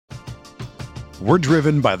We're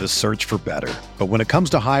driven by the search for better. But when it comes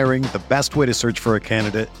to hiring, the best way to search for a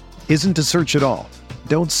candidate isn't to search at all.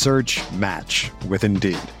 Don't search, match with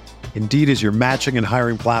Indeed. Indeed is your matching and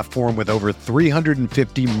hiring platform with over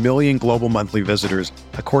 350 million global monthly visitors,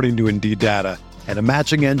 according to Indeed data, and a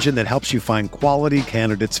matching engine that helps you find quality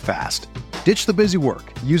candidates fast. Ditch the busy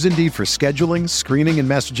work. Use Indeed for scheduling, screening, and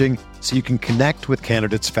messaging so you can connect with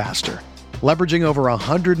candidates faster. Leveraging over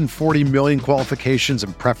 140 million qualifications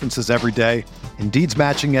and preferences every day, Indeed's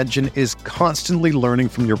matching engine is constantly learning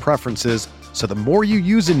from your preferences, so the more you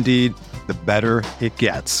use Indeed, the better it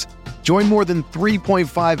gets. Join more than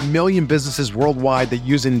 3.5 million businesses worldwide that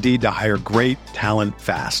use Indeed to hire great talent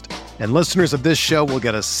fast. And listeners of this show will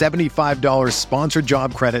get a $75 sponsored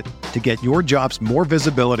job credit to get your jobs more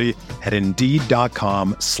visibility at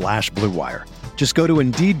Indeed.com/Blue Wire. Just go to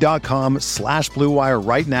Indeed.com/Blue Wire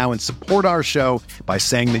right now and support our show by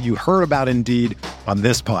saying that you heard about Indeed on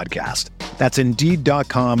this podcast. That's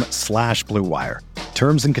Indeed.com/Blue Wire.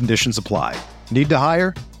 Terms and conditions apply. Need to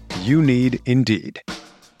hire? You need Indeed.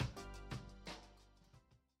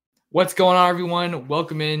 What's going on, everyone?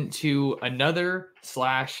 Welcome into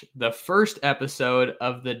the first episode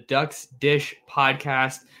of the Ducks Dish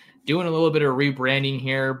podcast. Doing a little bit of rebranding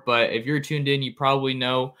here, but if you're tuned in, you probably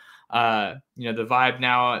know the vibe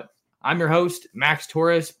now. I'm your host, Max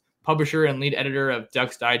Torres, publisher and lead editor of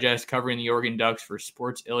Ducks Digest, covering the Oregon Ducks for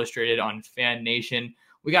Sports Illustrated on Fan Nation.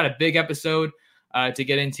 We got a big episode to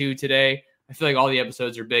get into today. I feel like all the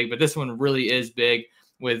episodes are big, but this one really is big,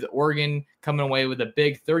 with Oregon coming away with a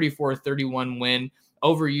big 34-31 win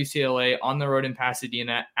over UCLA on the road in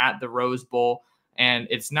Pasadena at the Rose Bowl. And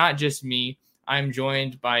it's not just me. I'm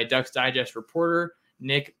joined by Ducks Digest reporter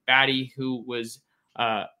Nick Batty, who was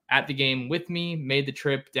at the game with me, made the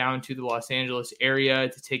trip down to the Los Angeles area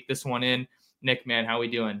to take this one in. Nick, man, how we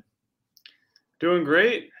doing? Doing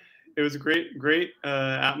great. It was a great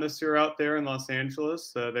atmosphere out there in Los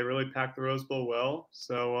Angeles. They really packed the Rose Bowl well.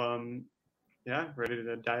 So, ready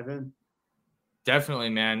to dive in. Definitely,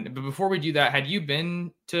 man. But before we do that, had you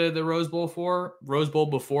been to the Rose Bowl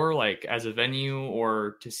before, like as a venue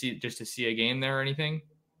or to see a game there or anything?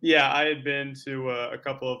 Yeah, I had been to a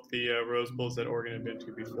couple of the Rose Bowls that Oregon had been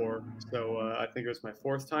to before. So I think it was my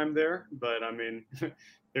fourth time there. But, I mean,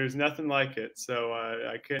 there's nothing like it. So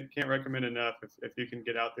I can't recommend enough if you can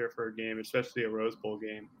get out there for a game, especially a Rose Bowl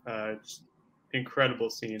game. It's incredible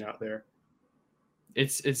scene out there.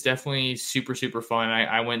 It's definitely super, super fun.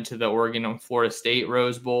 I went to the Oregon Florida State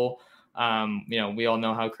Rose Bowl. We all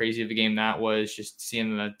know how crazy of a game that was, just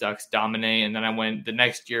seeing the Ducks dominate. And then I went the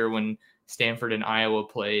next year when Stanford and Iowa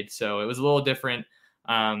played. So it was a little different,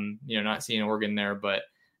 not seeing Oregon there, but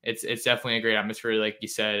it's definitely a great atmosphere, like you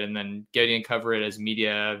said. And then getting to cover it as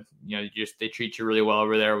media, they treat you really well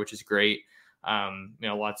over there, which is great.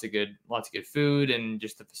 Lots of good food, and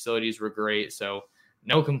just the facilities were great. So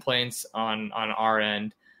no complaints on our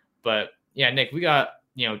end. But yeah, Nick, we got,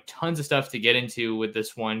 tons of stuff to get into with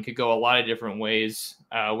this one. Could go a lot of different ways.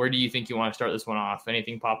 Where do you think you want to start this one off?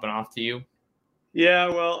 Anything popping off to you? Yeah,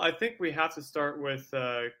 well, I think we have to start with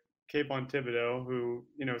Kayvon Thibodeaux, who,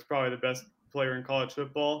 is probably the best player in college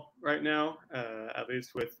football right now, at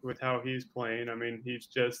least with how he's playing. I mean, he's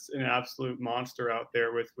just an absolute monster out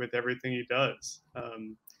there with everything he does.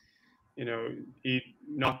 He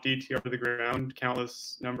knocked DTR to the ground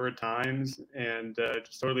countless number of times and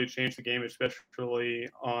just totally changed the game, especially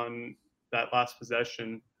on that last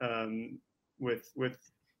possession with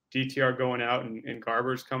DTR going out and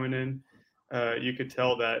Garbers coming in. You could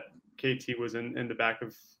tell that KT was in the back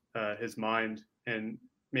of his mind, and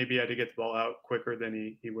maybe had to get the ball out quicker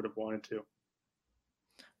than he would have wanted to.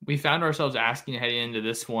 We found ourselves asking heading into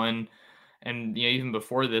this one, and even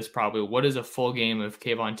before this, probably, what does a full game of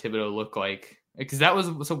Kayvon Thibodeaux look like? Because that was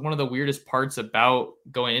one of the weirdest parts about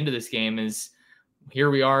going into this game is here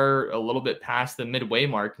we are a little bit past the midway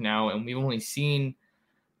mark now, and we've only seen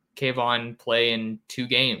Kayvon play in 2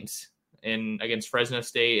 games against Fresno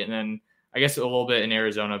State, and then I guess a little bit in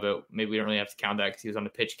Arizona, but maybe we don't really have to count that because he was on the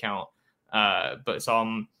pitch count. But saw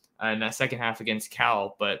him in that second half against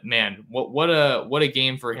Cal. But man, what a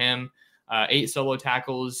game for him! 8 solo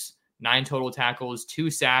tackles, 9 total tackles, 2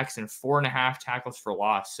 sacks, and 4.5 tackles for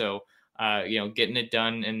loss. So getting it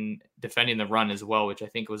done and defending the run as well, which I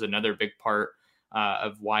think was another big part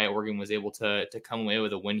of why Oregon was able to come away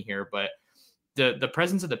with a win here. But the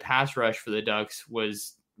presence of the pass rush for the Ducks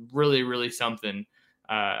was really, really something.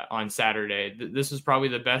 On Saturday. This was probably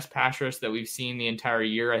the best pass rush that we've seen the entire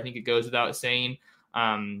year. I think it goes without saying.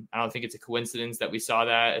 I don't think it's a coincidence that we saw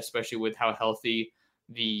that, especially with how healthy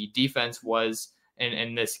the defense was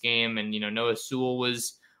in this game. And, Noah Sewell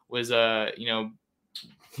was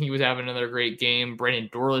he was having another great game. Brandon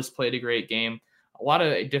Dorlus played a great game. A lot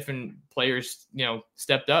of different players,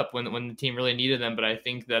 stepped up when the team really needed them. But I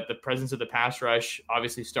think that the presence of the pass rush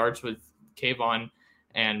obviously starts with Kayvon,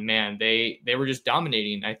 and man, they were just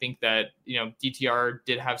dominating. I think that, DTR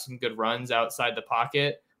did have some good runs outside the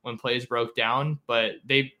pocket when plays broke down, but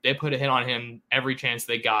they put a hit on him every chance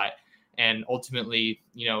they got. And ultimately,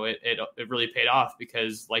 it really paid off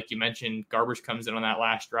because, like you mentioned, Garbers comes in on that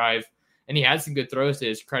last drive, and he had some good throws to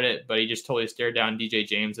his credit, but he just totally stared down DJ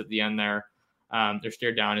James at the end there. They're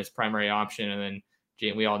stared down his primary option, and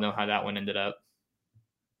then we all know how that one ended up.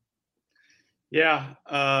 Yeah,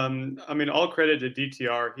 all credit to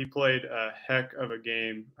DTR. He played a heck of a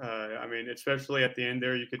game. Especially at the end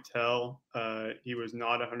there, you could tell he was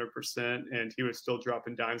not 100%, and he was still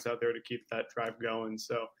dropping dimes out there to keep that drive going.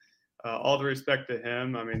 So all the respect to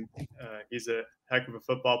him. He's a heck of a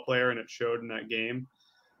football player, and it showed in that game.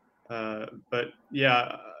 But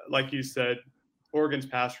yeah, like you said, Oregon's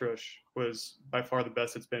pass rush was by far the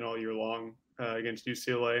best it's been all year long against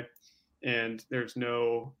UCLA. And there's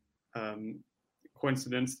no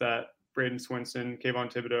coincidence that Braden Swinson,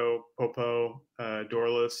 Kayvon Thibodeaux, Popo,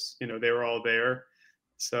 Dorlus, they were all there.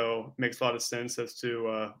 So it makes a lot of sense as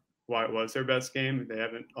to why it was their best game. They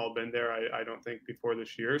haven't all been there, I don't think, before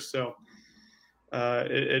this year. So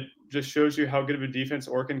it just shows you how good of a defense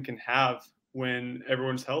Oregon can have when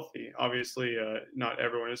everyone's healthy. Obviously, not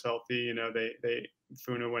everyone is healthy. They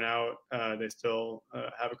Funa went out. They still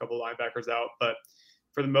have a couple linebackers out, but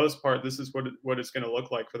for the most part, this is what it's going to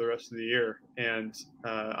look like for the rest of the year. And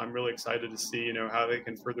I'm really excited to see, how they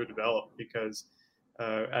can further develop, because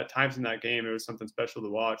at times in that game, it was something special to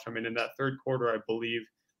watch. In that third quarter, I believe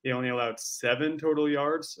they only allowed 7 total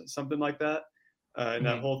yards, something like that. In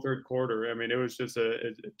that whole third quarter. It was just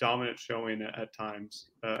a dominant showing at times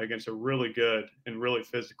against a really good and really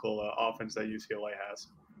physical offense that UCLA has.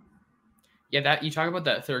 Yeah, that you talk about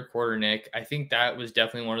that third quarter, Nick. I think that was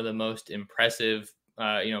definitely one of the most impressive,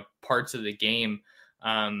 parts of the game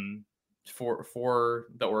for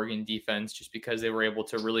the Oregon defense, just because they were able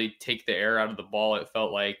to really take the air out of the ball. It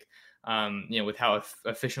felt like, with how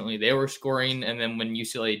efficiently they were scoring, and then when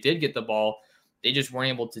UCLA did get the ball, they just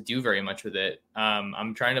weren't able to do very much with it.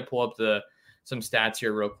 I'm trying to pull up some stats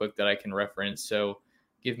here real quick that I can reference. So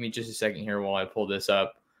give me just a second here while I pull this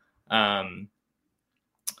up.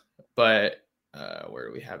 But where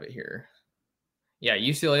do we have it here? Yeah,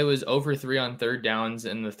 UCLA was over 3 on third downs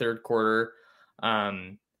in the third quarter.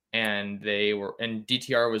 And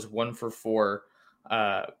DTR was 1 for 4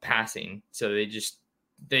 passing. So they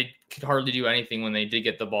could hardly do anything when they did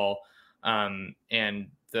get the ball. And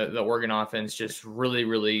the Oregon offense just really,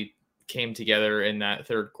 really came together in that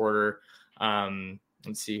third quarter.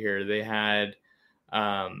 Let's see here. They had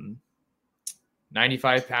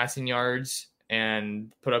 95 passing yards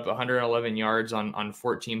and put up 111 yards on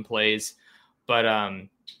 14 plays. But I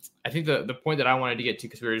think the point that I wanted to get to,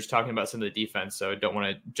 because we were just talking about some of the defense, so I don't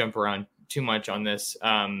want to jump around too much on this.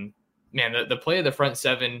 The play of the front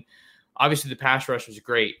 7, obviously the pass rush was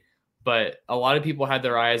great, but a lot of people had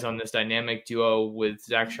their eyes on this dynamic duo with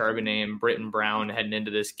Zach Charbonnet and Britton Brown heading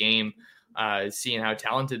into this game, seeing how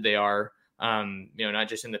talented they are, not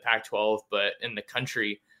just in the Pac-12, but in the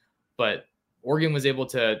country. But Oregon was able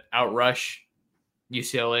to outrush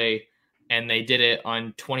UCLA, and they did it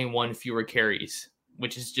on 21 fewer carries,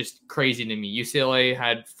 which is just crazy to me. UCLA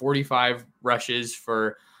had 45 rushes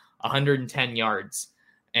for 110 yards,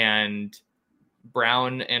 and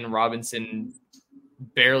Brown and Robinson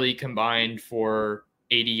barely combined for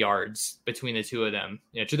 80 yards between the two of them.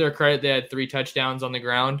 To their credit, they had 3 touchdowns on the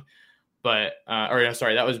ground, but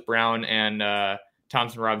that was Brown and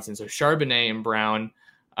Thompson Robinson. So Charbonnet and Brown,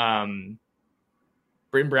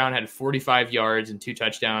 Britton Brown had 45 yards and 2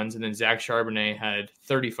 touchdowns, and then Zach Charbonnet had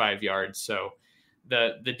 35 yards. So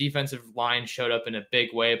the defensive line showed up in a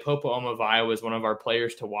big way. Popo Omavai was one of our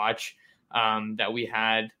players to watch that we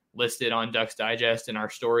had listed on Ducks Digest in our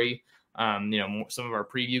story. Some of our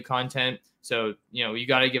preview content. So, you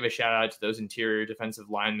got to give a shout out to those interior defensive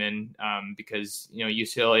linemen because,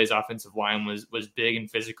 UCLA's offensive line was big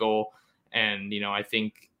and physical. And, I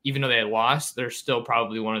think even though they had lost, they're still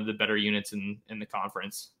probably one of the better units in the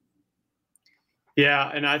conference.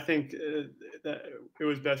 Yeah, and I think that it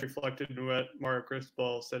was best reflected in what Mario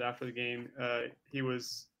Cristobal said after the game. He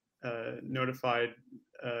was notified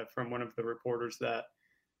from one of the reporters that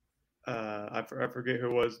I forget who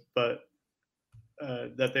it was, but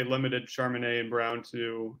that they limited Charbonnet and Brown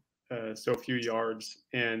to so few yards,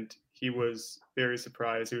 and he was very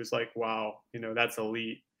surprised. He was like, "Wow, that's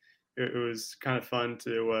elite." It was kind of fun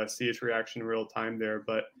to see his reaction in real time there.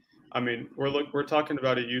 But I mean, we're talking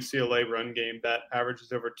about a UCLA run game that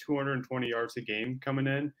averages over 220 yards a game coming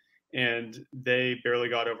in, and they barely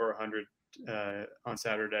got over 100 on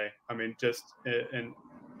Saturday. I mean, just an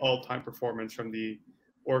all-time performance from the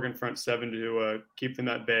Oregon front seven to keep them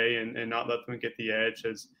at bay and not let them get the edge.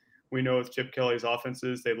 As we know with Chip Kelly's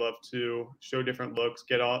offenses, they love to show different looks,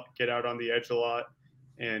 get out on the edge a lot,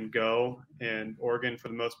 and go. And Oregon, for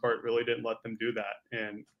the most part, really didn't let them do that.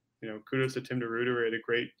 And kudos to Tim DeRuyter. He had a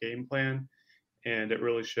great game plan, and it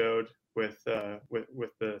really showed with the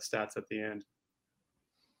stats at the end.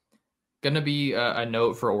 Going to be a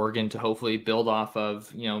note for Oregon to hopefully build off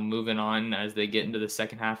of, moving on as they get into the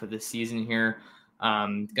second half of the season here.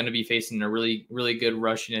 Going to be facing a really, really good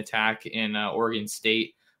rushing attack in Oregon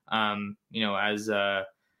State. As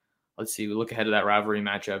let's see, we look ahead to that rivalry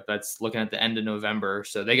matchup. That's looking at the end of November.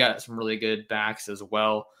 So they got some really good backs as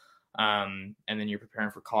well. And then you're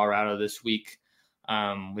preparing for Colorado this week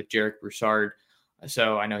with Jarek Broussard.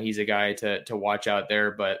 So I know he's a guy to watch out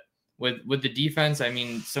there. But with the defense, I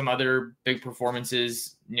mean, some other big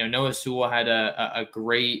performances. Noah Sewell had a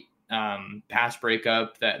great pass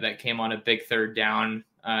breakup that came on a big third down.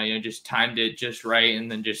 Just timed it just right,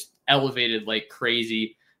 and then just elevated like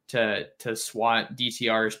crazy to swat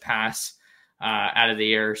DTR's pass out of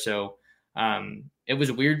the air. So it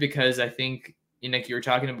was weird because I think, Nick, we were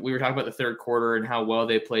talking about the third quarter and how well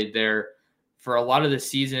they played there. For a lot of the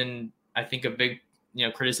season, I think a big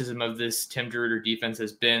criticism of this Tim DeRuyter defense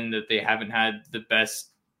has been that they haven't had the best.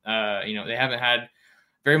 They haven't had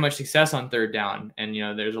very much success on third down, and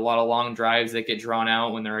there's a lot of long drives that get drawn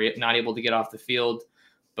out when they're not able to get off the field.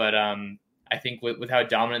 But I think with how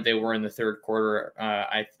dominant they were in the third quarter,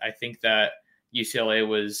 I think that UCLA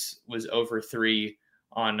was over 3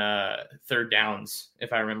 on third downs,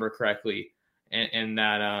 if I remember correctly, in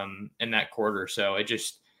that quarter. So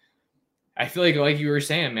I feel like you were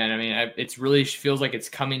saying, man, I mean, it's really feels like it's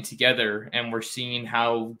coming together, and we're seeing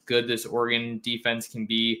how good this Oregon defense can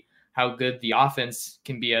be, how good the offense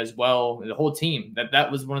can be as well. The whole team,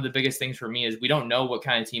 that was one of the biggest things for me, is we don't know what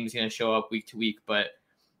kind of team is going to show up week to week, but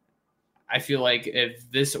I feel like if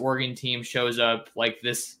this Oregon team shows up like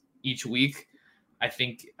this each week, I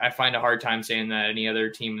think I find a hard time saying that any other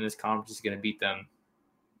team in this conference is going to beat them.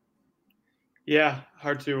 Yeah,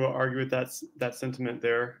 hard to argue with that sentiment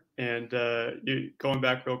there. And going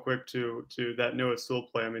back real quick to that Noah Sewell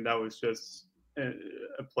play, I mean, that was just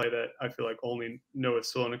a play that I feel like only Noah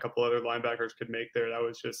Sewell and a couple other linebackers could make there. That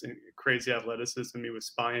was just crazy athleticism. He was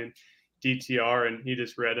spying DTR, and he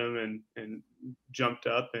just read him and jumped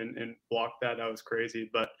up and blocked that. That was crazy.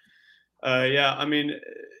 But, yeah, I mean,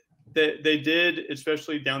 they did,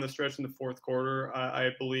 especially down the stretch in the fourth quarter.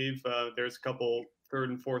 I believe there's a couple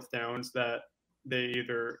third and fourth downs that they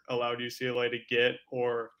either allowed UCLA to get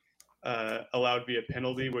or allowed via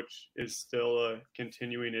penalty, which is still a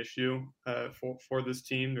continuing issue for this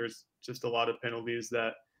team. There's just a lot of penalties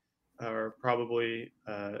that are probably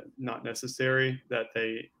not necessary that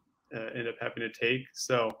they end up having to take.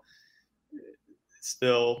 So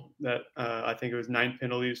still, that I think it was 9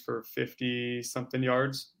 penalties for 50-something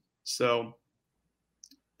yards. So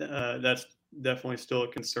that's definitely still a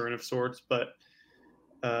concern of sorts. But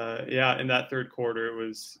yeah, in that third quarter, it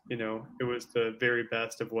was the very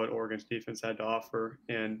best of what Oregon's defense had to offer,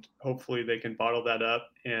 and hopefully they can bottle that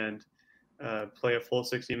up and play a full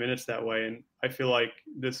 60 minutes that way. And I feel like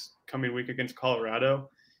this coming week against Colorado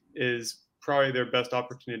is probably their best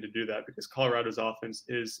opportunity to do that, because Colorado's offense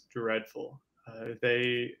is dreadful.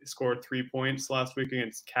 They scored 3 points last week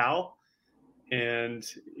against Cal. And,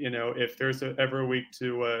 if there's ever a week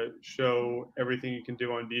to show everything you can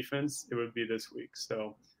do on defense, it would be this week.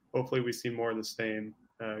 So hopefully we see more of the same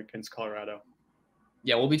against Colorado.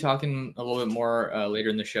 Yeah, we'll be talking a little bit more later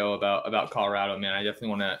in the show about Colorado, man. I definitely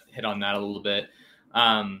want to hit on that a little bit.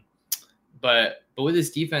 But with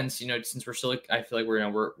this defense, since we're still, I feel like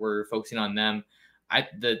we're focusing on them.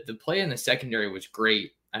 The play in the secondary was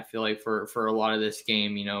great. I feel like for a lot of this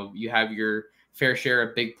game, you have your fair share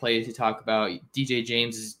of big plays to talk about. DJ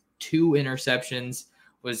James's 2 interceptions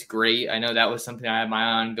was great. I know that was something I had my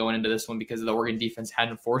eye on going into this one because the Oregon defense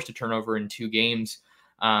hadn't forced a turnover in 2 games.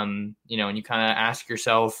 And you kind of ask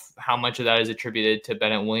yourself how much of that is attributed to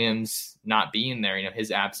Bennett Williams not being there,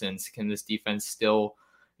 his absence. Can this defense still,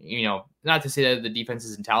 not to say that the defense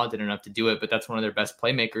isn't talented enough to do it, but that's one of their best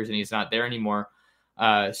playmakers and he's not there anymore.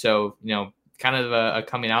 So, kind of a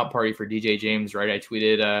coming out party for DJ James, right? I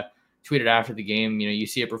tweeted after the game, you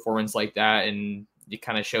see a performance like that and it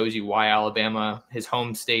kind of shows you why Alabama, his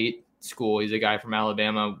home state school, he's a guy from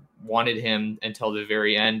Alabama, wanted him until the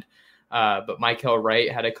very end. But Michael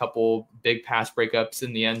Wright had a couple big pass breakups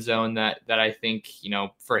in the end zone that I think,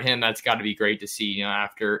 for him, that's got to be great to see,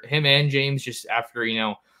 after him and James, just after,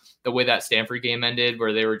 the way that Stanford game ended,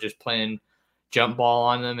 where they were just playing jump ball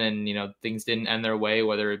on them and, things didn't end their way,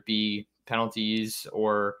 whether it be penalties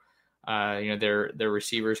or, their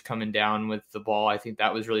receivers coming down with the ball. I think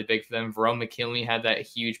that was really big for them. Verone McKinley had that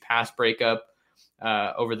huge pass breakup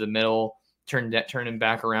over the middle, turned him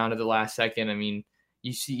back around at the last second. I mean,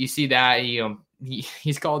 you see that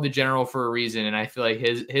he's called the general for a reason, and I feel like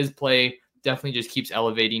his play definitely just keeps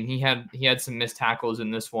elevating. He had some missed tackles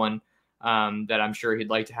in this one that I'm sure he'd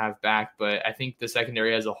like to have back, but I think the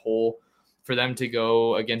secondary as a whole, for them to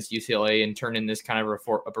go against UCLA and turn in this kind of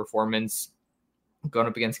a performance, going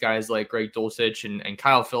up against guys like Greg Dulcich and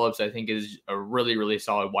Kyle Phillips, I think is a really, really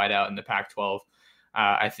solid wideout in the Pac-12.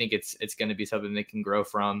 I think it's going to be something they can grow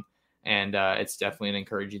from, and it's definitely an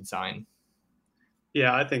encouraging sign.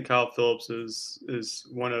 Yeah, I think Kyle Phillips is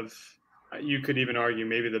one of, you could even argue,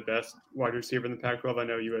 maybe the best wide receiver in the Pac-12. I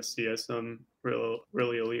know USC has some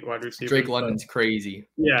really elite wide receivers. Drake London's crazy.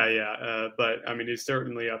 Yeah. But I mean, he's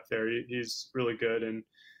certainly up there. He's really good, and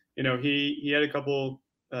he had a couple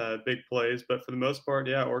big plays, but for the most part,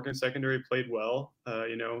 yeah, Oregon secondary played well. I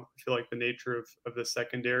feel like the nature of the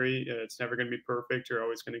secondary, it's never going to be perfect. You're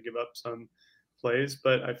always going to give up some plays,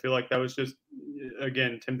 but I feel like that was just,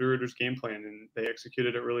 again, Tim DeRuyter's game plan, and they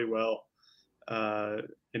executed it really well.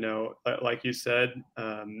 Like you said,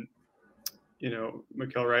 Michael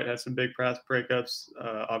Wright had some big pass breakups.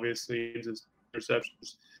 Obviously, his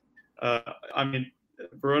interceptions.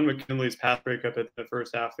 Verone McKinley's pass breakup at the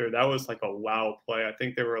first half there, that was like a wow play. I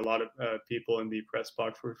think there were a lot of people in the press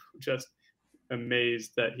box were just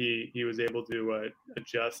amazed that he was able to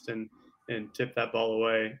adjust and tip that ball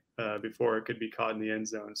away before it could be caught in the end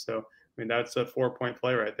zone. So, I mean, that's a 4-point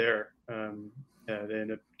play right there. They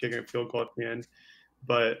ended up kicking a field goal at the end.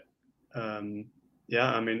 But,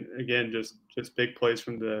 again, just big plays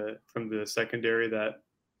from the secondary that,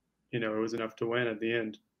 it was enough to win at the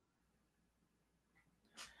end.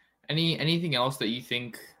 Anything else that you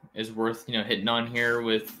think is worth, hitting on here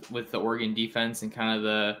with the Oregon defense and kind of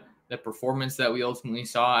the performance that we ultimately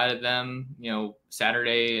saw out of them,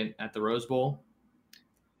 Saturday at the Rose Bowl?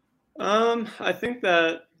 I think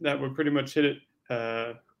that we pretty much hit it.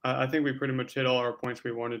 I think we pretty much hit all our points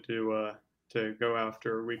we wanted to go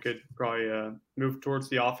after. We could probably move towards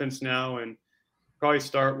the offense now and probably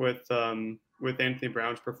start with Anthony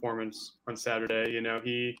Brown's performance on Saturday. He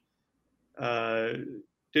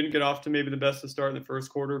didn't get off to maybe the best of start in the first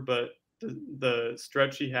quarter, but the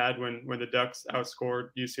stretch he had when the Ducks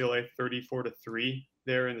outscored UCLA 34-3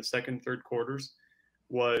 there in the second, third quarters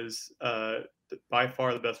was by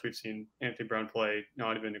far the best we've seen Anthony Brown play,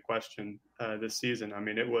 not even a question, this season. I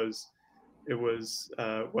mean, it was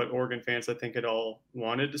what Oregon fans, I think, had all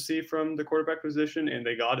wanted to see from the quarterback position, and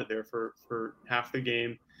they got it there for half the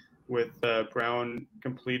game, with Brown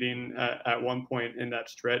completing at one point in that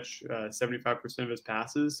stretch 75% of his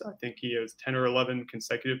passes. I think he has 10 or 11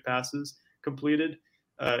 consecutive passes completed.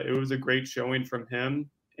 It was a great showing from him,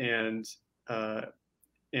 and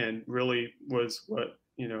really was what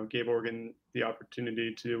gave Oregon the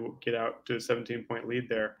opportunity to get out to a 17-point lead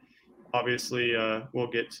there. Obviously, we'll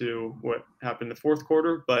get to what happened in the fourth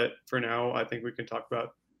quarter, but for now, I think we can talk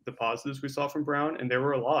about the positives we saw from Brown, and there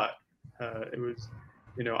were a lot. It was,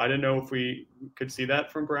 I didn't know if we could see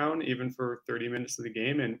that from Brown even for 30 minutes of the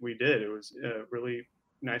game, and we did. It was really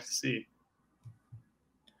nice to see.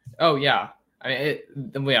 Oh, yeah.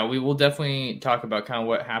 We will definitely talk about kind of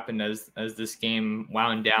what happened as this game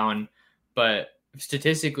wound down, but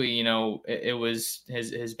statistically, it was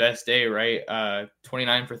his best day, right?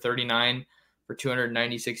 29 for 39 for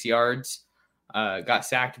 296 yards, got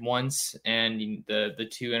sacked once, and the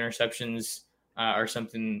two interceptions are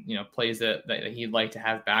something, plays that he'd like to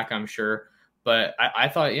have back, I'm sure. But I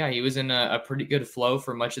thought, yeah, he was in a pretty good flow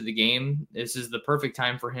for much of the game. This is the perfect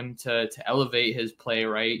time for him to elevate his play,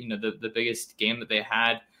 right? The biggest game that they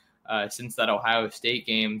had since that Ohio State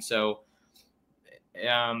game. So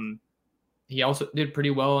he also did pretty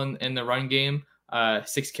well in the run game,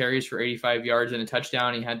 6 carries for 85 yards and a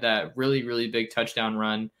touchdown. He had that really, really big touchdown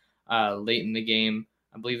run late in the game.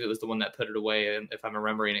 I believe it was the one that put it away, if I'm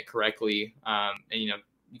remembering it correctly. And,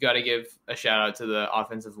 you got to give a shout out to the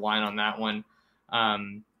offensive line on that one. I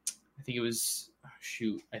think it was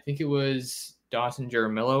Dawson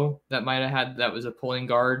Jaramillo that was a pulling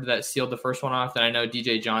guard that sealed the first one off. And I know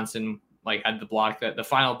DJ Johnson had the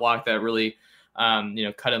final block that really,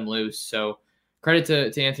 cut him loose. So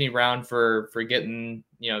credit to Anthony Brown for getting,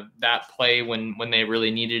 that play when they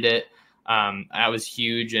really needed it. That was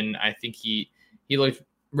huge. And I think he looked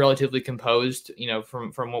relatively composed,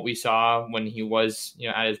 from what we saw when he was,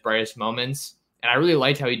 at his brightest moments. And I really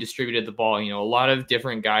liked how he distributed the ball. A lot of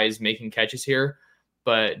different guys making catches here,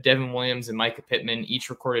 but Devin Williams and Micah Pittman each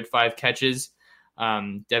recorded 5 catches.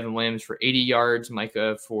 Devin Williams for 80 yards,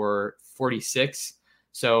 Micah for 46.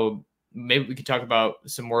 So maybe we could talk about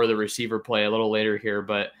some more of the receiver play a little later here,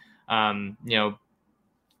 but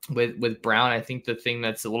with Brown, I think the thing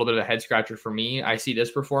that's a little bit of a head scratcher for me, I see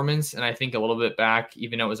this performance and I think a little bit back,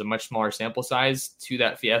 even though it was a much smaller sample size, to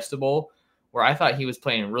that Fiesta Bowl where I thought he was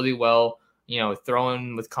playing really well,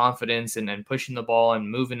 throwing with confidence and then pushing the ball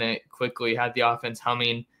and moving it quickly, had the offense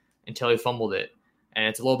humming until he fumbled it. And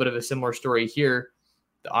it's a little bit of a similar story here.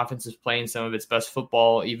 The offense is playing some of its best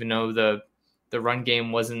football, even though the run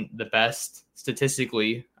game wasn't the best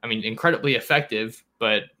statistically. I mean, incredibly effective,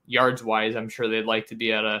 but yards wise, I'm sure they'd like to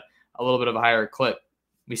be at a little bit of a higher clip.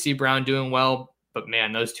 We see Brown doing well, but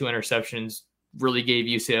man, those 2 interceptions really gave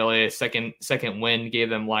UCLA a second win, gave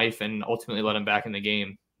them life, and ultimately let them back in the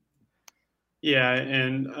game. Yeah,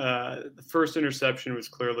 and the first interception was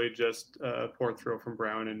clearly just a poor throw from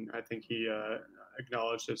Brown, and I think he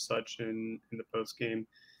acknowledged as such in the post game.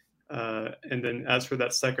 And then as for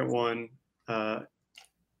that second one,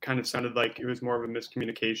 kind of sounded like it was more of a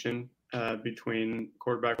miscommunication between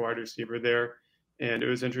quarterback wide receiver there. And it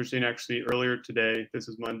was interesting, actually, earlier today, this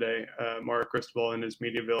is Monday, Mark Cristobal in his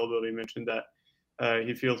media availability mentioned that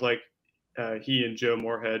he feels like he and Joe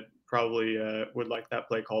Moorhead probably would like that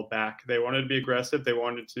play call back. They wanted to be aggressive. They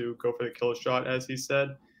wanted to go for the kill shot, as he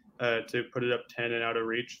said, to put it up 10 and out of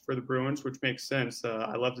reach for the Bruins, which makes sense.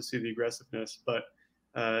 I love to see the aggressiveness, but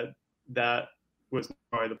that was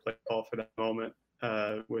probably the play call for that moment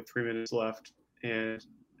with 3 minutes left and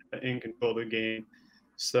in control of the game.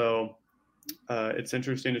 So it's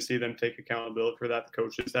interesting to see them take accountability for that, the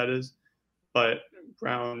coaches, that is. But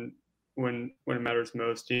Brown, when it matters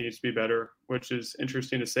most, he needs to be better, which is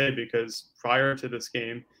interesting to say because prior to this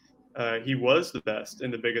game, he was the best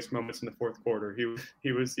in the biggest moments in the fourth quarter.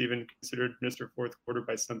 He was even considered Mr. Fourth Quarter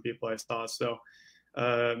by some people I saw. So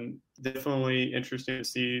definitely interesting to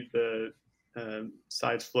see the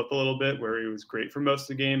sides flip a little bit, where he was great for most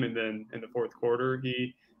of the game, and then in the fourth quarter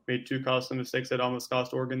he made 2 costly mistakes that almost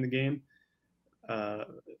cost Oregon the game.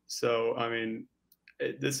 So I mean,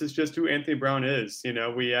 this is just who Anthony Brown is.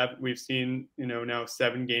 We've seen now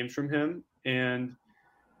 7 games from him, and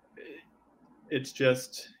it's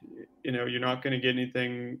just you're not going to get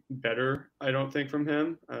anything better, I don't think, from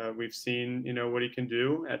him. We've seen what he can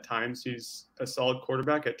do. At times he's a solid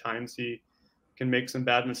quarterback. At times he can make some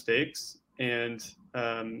bad mistakes. And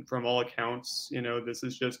from all accounts, this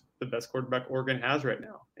is just the best quarterback Oregon has right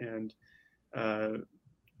now. And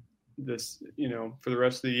this, for the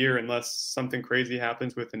rest of the year, unless something crazy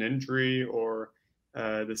happens with an injury or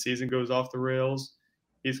the season goes off the rails,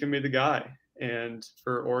 he's going to be the guy. And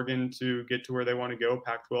for Oregon to get to where they want to go,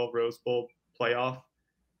 Pac-12 Rose Bowl playoff,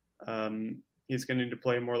 he's going to need to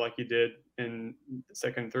play more like he did in the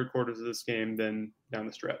second and third quarters of this game than down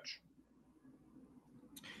the stretch.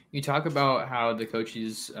 You talk about how the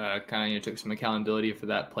coaches kind of took some accountability for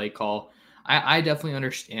that play call. I definitely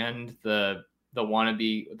understand the want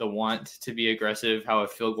to be aggressive, how a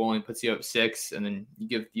field goal only puts you up 6 and then you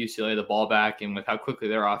give UCLA the ball back, and with how quickly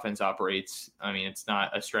their offense operates, I mean, it's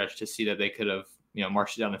not a stretch to see that they could have,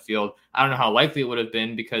 marched down the field. I don't know how likely it would have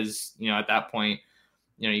been because, at that point,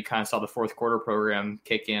 you kind of saw the fourth quarter program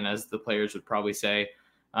kick in, as the players would probably say,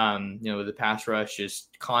 with the pass rush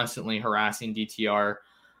just constantly harassing DTR.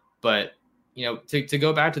 But, to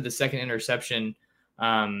go back to the second interception,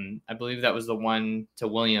 I believe that was the one to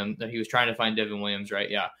William that he was trying to find Devin Williams, right?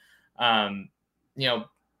 Yeah.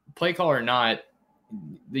 Play call or not,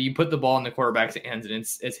 you put the ball in the quarterback's hands, and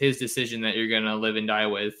it's his decision that you're going to live and die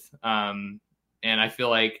with. And I feel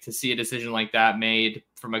like to see a decision like that made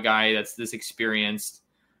from a guy that's this experienced,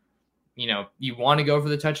 you want to go for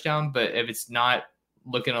the touchdown, but if it's not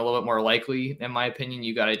looking a little bit more likely, in my opinion,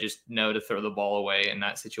 you got to just know to throw the ball away in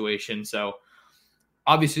that situation. So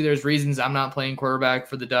obviously there's reasons I'm not playing quarterback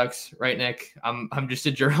for the Ducks, right, Nick? I'm just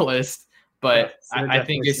a journalist, but yeah, I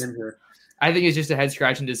think it's just a head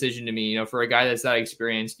scratching decision to me. For a guy that's that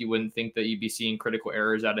experienced, you wouldn't think that you'd be seeing critical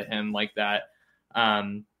errors out of him like that.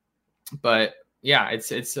 But yeah,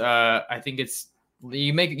 it's I think it's,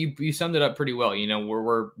 you summed it up pretty well.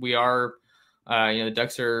 We are the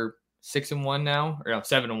Ducks are 6-1 now, or no,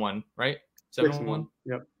 7-1, right? 7-1.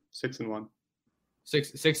 Yep, 6-1.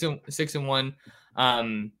 6-1.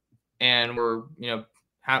 And we're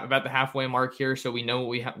about the halfway mark here, so we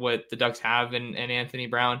know what the Ducks have in Anthony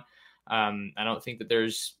Brown. I don't think that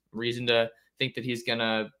there's reason to think that he's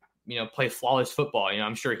gonna play flawless football.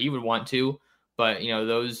 I'm sure he would want to, but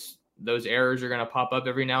those errors are going to pop up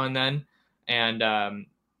every now and then. And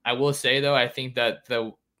I will say though, I think that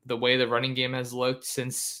the way the running game has looked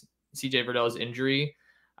since CJ Verdell's injury,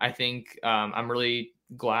 I think I'm really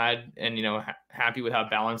glad and happy with how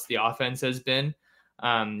balanced the offense has been.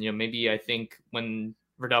 Maybe I think when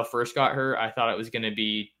Verdell first got hurt, I thought it was going to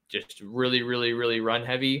be just really, really, really run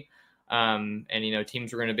heavy. And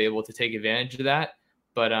teams were going to be able to take advantage of that.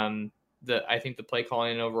 But I think the play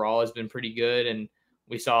calling overall has been pretty good, and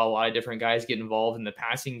we saw a lot of different guys get involved in the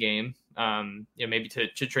passing game. Maybe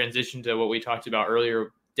to transition to what we talked about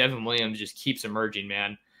earlier, Devin Williams just keeps emerging,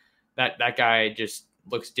 man. That guy just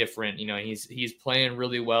looks different. He's playing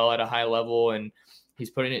really well at a high level, and he's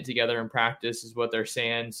putting it together in practice is what they're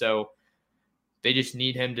saying. So they just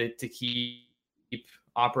need him to keep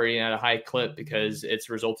operating at a high clip because it's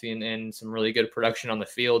resulting in some really good production on the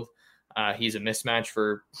field. He's a mismatch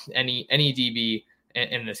for any DB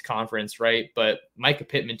in this conference, right? But Micah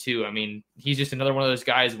Pittman too. I mean, he's just another one of those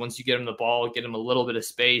guys. Once you get him the ball, get him a little bit of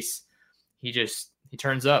space, he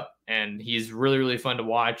turns up, and he's really, really fun to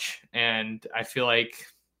watch. And I feel like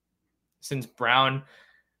since Brown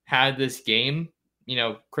had this game,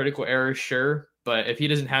 critical errors, sure. But if he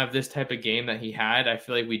doesn't have this type of game that he had, I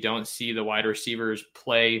feel like we don't see the wide receivers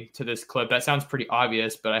play to this clip. That sounds pretty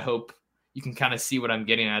obvious, but I hope you can kind of see what I'm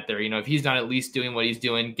getting at there. If he's not at least doing what he's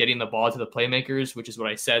doing, getting the ball to the playmakers, which is what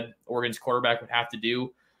I said Oregon's quarterback would have to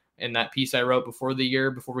do in that piece I wrote before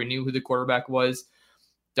we knew who the quarterback was.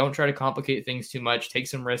 Don't try to complicate things too much. Take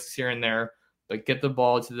some risks here and there, but get the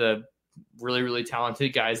ball to the really, really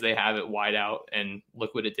talented guys they have at wide out, and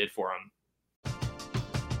look what it did for them.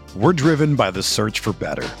 We're driven by the search for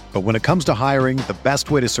better. But when it comes to hiring, the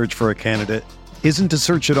best way to search for a candidate isn't to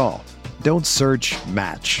search at all. Don't search,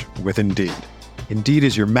 match with Indeed. Indeed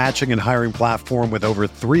is your matching and hiring platform with over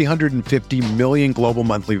 350 million global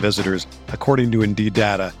monthly visitors, according to Indeed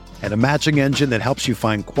data, and a matching engine that helps you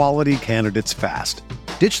find quality candidates fast.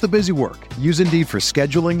 Ditch the busy work. Use Indeed for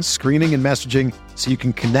scheduling, screening, and messaging so you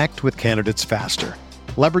can connect with candidates faster.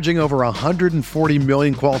 Leveraging over 140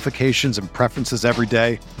 million qualifications and preferences every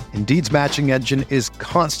day, Indeed's matching engine is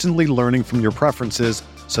constantly learning from your preferences,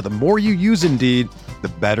 so the more you use Indeed, the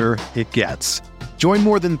better it gets. Join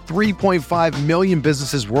more than 3.5 million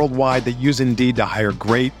businesses worldwide that use Indeed to hire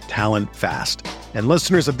great talent fast. And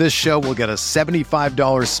listeners of this show will get a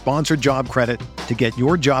 $75 sponsored job credit to get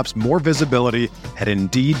your jobs more visibility at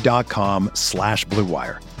Indeed.com/Blue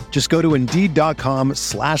Wire. Just go to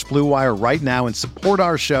Indeed.com/Blue Wire right now and support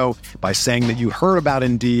our show by saying that you heard about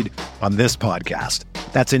Indeed on this podcast.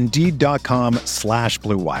 That's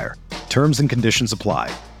Indeed.com/Blue Wire. Terms and conditions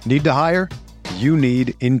apply. Need to hire? You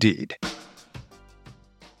need Indeed.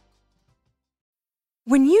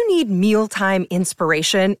 When you need mealtime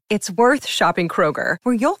inspiration, it's worth shopping Kroger,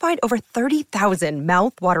 where you'll find over 30,000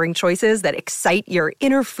 mouth-watering choices that excite your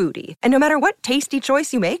inner foodie. And no matter what tasty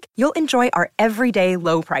choice you make, you'll enjoy our everyday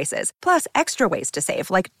low prices, plus extra ways to save,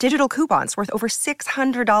 like digital coupons worth over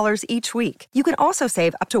 $600 each week. You can also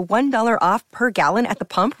save up to $1 off per gallon at the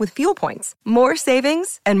pump with fuel points. More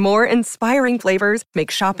savings and more inspiring flavors make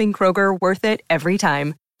shopping Kroger worth it every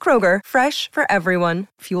time. Kroger, fresh for everyone.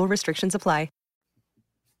 Fuel restrictions apply.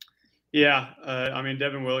 Yeah,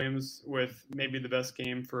 Devin Williams with maybe the best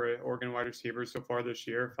game for an Oregon wide receiver so far this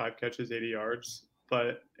year, 5 catches, 80 yards.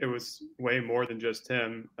 But it was way more than just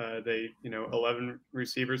him. 11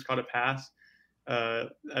 receivers caught a pass.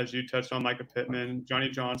 As you touched on, Micah Pittman, Johnny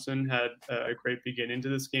Johnson had a great beginning to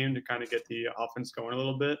this game to kind of get the offense going a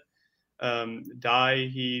little bit. Dye,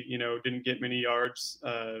 he didn't get many yards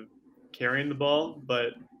carrying the ball,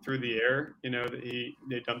 but through the air,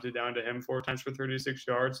 they dumped it down to him 4 times for 36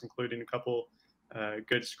 yards, including a couple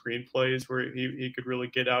good screen plays where he could really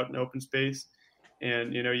get out in open space.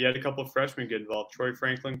 And, you had a couple of freshmen get involved, Troy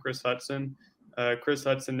Franklin, Chris Hudson. Chris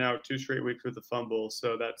Hudson now 2 straight weeks with a fumble.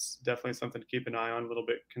 So that's definitely something to keep an eye on, a little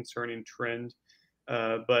bit concerning trend.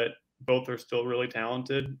 But both are still really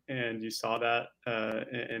talented, and you saw that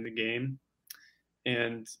in the game.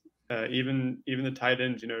 And even the tight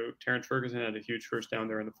ends, Terrence Ferguson had a huge first down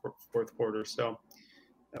there in the fourth quarter. So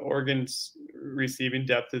Oregon's receiving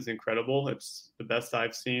depth is incredible. It's the best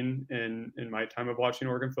I've seen in my time of watching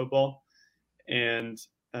Oregon football. And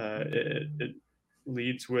it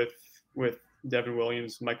leads with Devin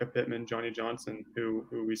Williams, Micah Pittman, Johnny Johnson, who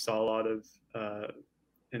we saw a lot of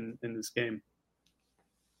in this game.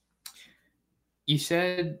 You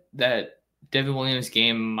said that Devin Williams'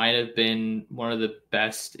 game might have been one of the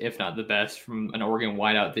best, if not the best, from an Oregon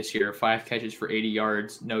wideout this year. 5 catches for 80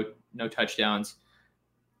 yards, no touchdowns.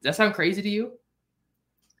 Does that sound crazy to you?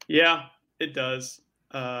 Yeah, it does.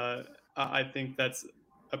 I think that's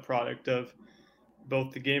a product of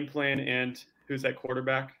both the game plan and who's that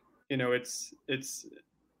quarterback. It's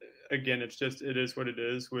again, it is what it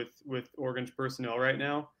is with Oregon's personnel right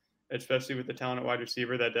now, especially with the talent at wide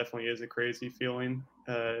receiver. That definitely is a crazy feeling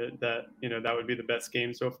that that would be the best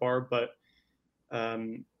game so far. But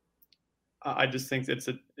I just think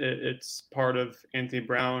it's part of Anthony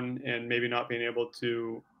Brown and maybe not being able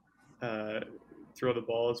to throw the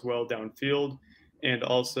ball as well downfield, and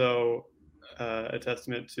also a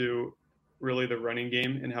testament to really the running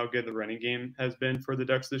game and how good the running game has been for the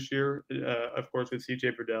Ducks this year. Of course, with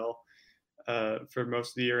CJ Burdell for most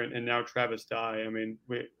of the year, and now Travis Dye. I mean,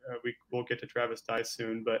 we'll get to Travis Dye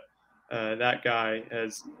soon, but that guy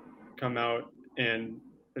has come out and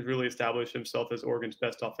has really established himself as Oregon's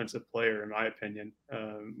best offensive player, in my opinion,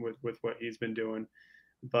 with what he's been doing.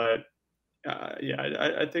 But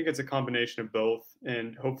I think it's a combination of both,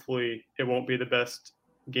 and hopefully it won't be the best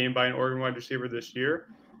game by an Oregon wide receiver this year.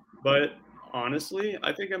 But honestly,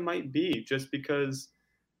 I think it might be, just because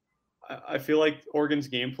I feel like Oregon's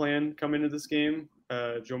game plan coming into this game,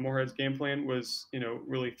 Joe Moorhead's game plan was,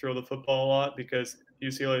 really throw the football a lot, because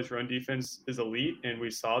UCLA's run defense is elite, and we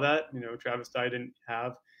saw that. Travis Dye didn't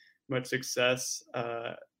have much success,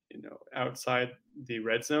 outside the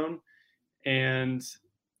red zone, and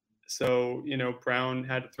so Brown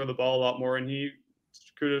had to throw the ball a lot more, and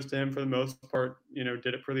kudos to him for the most part. Did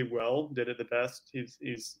it pretty well, did it the best he's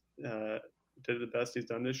did it the best he's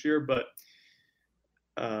done this year, but.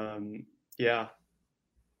 Yeah,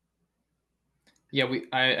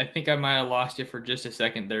 I think I might have lost you for just a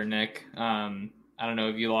second there, Nick. I don't know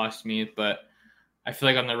if you lost me, but I feel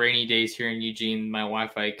like on the rainy days here in Eugene, my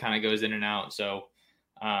Wi-Fi kind of goes in and out. So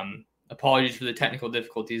apologies for the technical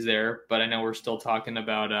difficulties there, but I know we're still talking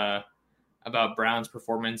about Brown's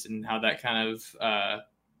performance and how that kind of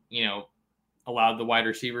allowed the wide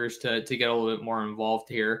receivers to get a little bit more involved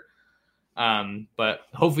here. But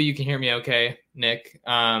hopefully you can hear me okay, Nick.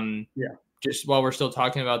 Just while we're still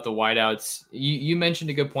talking about the wideouts, you mentioned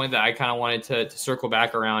a good point that I kind of wanted to circle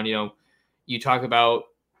back around. You talk about,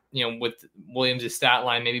 with Williams' stat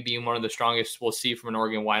line maybe being one of the strongest we'll see from an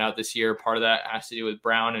Oregon wideout this year. Part of that has to do with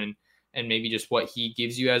Brown and maybe just what he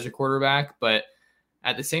gives you as a quarterback. But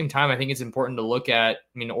at the same time, I think it's important to look at,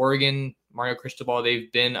 Oregon, Mario Cristobal,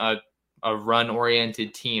 they've been a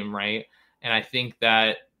run-oriented team, right? And I think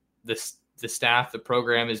that the staff, the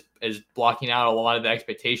program is blocking out a lot of the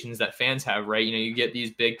expectations that fans have, right? You get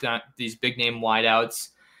these big name wideouts,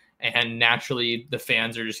 and naturally the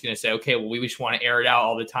fans are just going to say, okay, well, we just want to air it out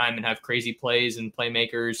all the time and have crazy plays and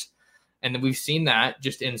playmakers. And then we've seen that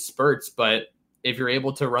just in spurts. But if you're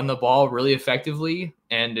able to run the ball really effectively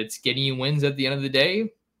and it's getting you wins at the end of the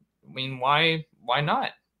day, why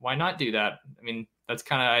not? Why not do that? That's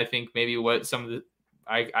kind of, I think, maybe what some of the,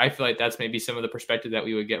 I feel like that's maybe some of the perspective that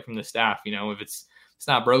we would get from the staff. If it's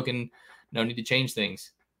not broken, no need to change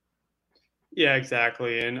things. Yeah,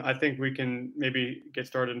 exactly. And I think we can maybe get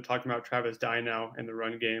started in talking about Travis Dye now in the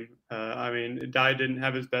run game. Dye didn't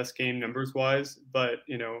have his best game numbers wise, but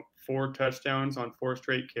 4 touchdowns on 4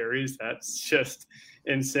 straight carries, that's just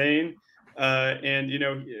insane. And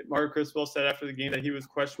Mario Cristobal said after the game that he was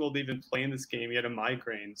questionable to even play in this game. He had a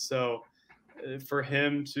migraine. So for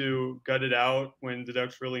him to gut it out when the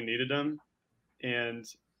Ducks really needed him and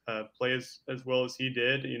play as well as he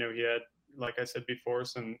did, he had, like I said before,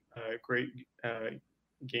 some great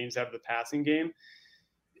gains out of the passing game.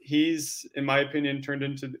 He's, in my opinion, turned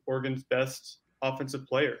into Oregon's best offensive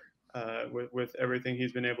player with everything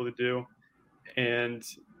he's been able to do. And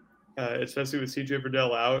especially with CJ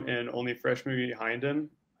Burdell out and only freshmen behind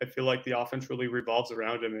him, I feel like the offense really revolves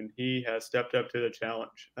around him, and he has stepped up to the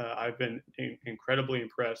challenge. I've been incredibly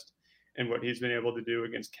impressed in what he's been able to do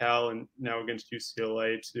against Cal and now against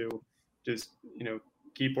UCLA to just,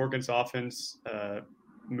 keep Oregon's offense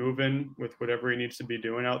moving with whatever he needs to be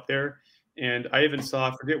doing out there. And I even saw,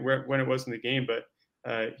 I forget when it was in the game, but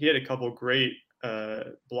he had a couple great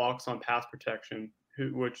blocks on pass protection,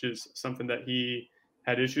 which is something that he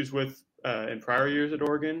had issues with in prior years at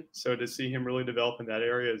Oregon. So to see him really develop in that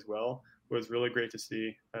area as well was really great to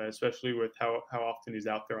see, especially with how often he's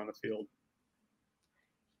out there on the field.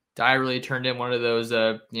 Dye really turned in one of those,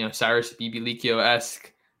 Cyrus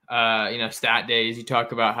Bibilikio-esque, stat days. You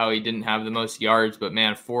talk about how he didn't have the most yards, but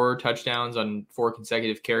man, 4 touchdowns on 4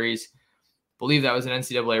 consecutive carries. I believe that was an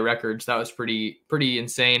NCAA record. So that was pretty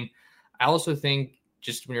insane. I also think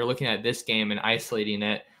just when you're looking at this game and isolating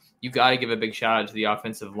it, you got to give a big shout out to the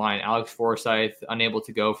offensive line. Alex Forsyth, unable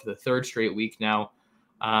to go for the 3rd straight week now.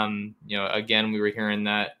 Again, we were hearing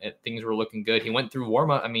that things were looking good. He went through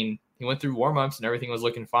warm-ups and everything was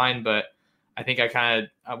looking fine, but I think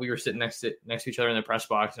we were sitting next to each other in the press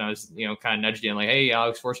box, and I was, kind of nudged in like, hey,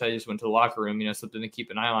 Alex Forsythe just went to the locker room, something to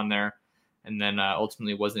keep an eye on there. And then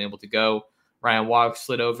ultimately wasn't able to go. Ryan Walk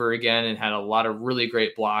slid over again and had a lot of really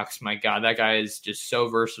great blocks. My God, that guy is just so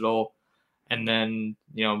versatile. And then,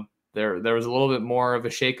 there was a little bit more of a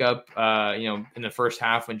shakeup, in the first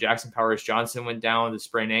half when Jackson Powers Johnson went down with a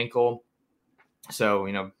sprained ankle. So,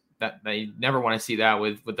 that they never want to see that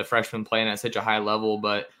with the freshmen playing at such a high level.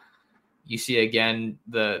 But you see again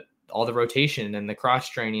all the rotation and the cross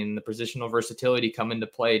training and the positional versatility come into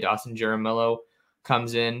play. Dawson Jaramillo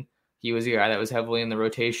comes in. He was a guy that was heavily in the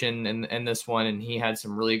rotation in this one, and he had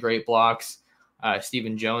some really great blocks.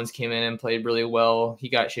 Stephen Jones came in and played really well. He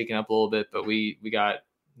got shaken up a little bit, but we got,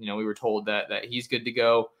 we were told that he's good to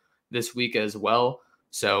go this week as well.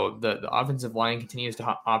 So the offensive line continues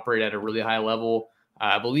to operate at a really high level.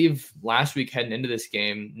 I believe last week heading into this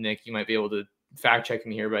game, Nick, you might be able to fact check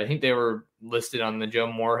me here, but I think they were listed on the Joe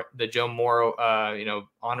Moore, midseason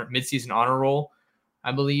honor roll.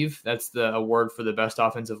 I believe that's the award for the best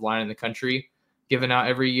offensive line in the country given out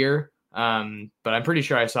every year. But I'm pretty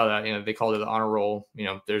sure I saw that, they called it the honor roll.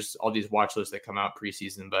 There's all these watch lists that come out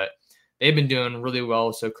preseason, but they've been doing really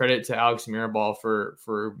well. So credit to Alex Mirabal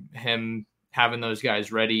for him having those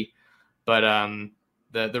guys ready. But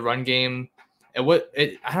the run game, I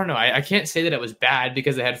don't know. I can't say that it was bad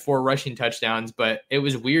because they had 4 rushing touchdowns, but it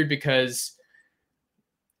was weird because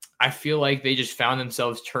I feel like they just found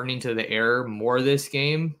themselves turning to the air more this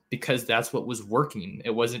game because that's what was working.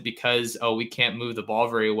 It wasn't because, we can't move the ball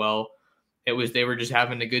very well. It was, they were just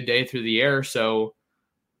having a good day through the air. So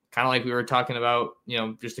kind of like we were talking about,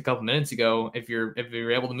 just a couple minutes ago, if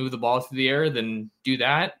you're able to move the ball through the air, then do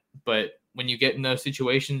that. But when you get in those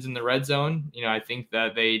situations in the red zone, I think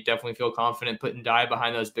that they definitely feel confident putting Dye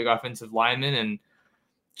behind those big offensive linemen. And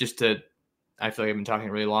I feel like I've been talking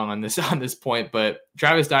really long on this point, but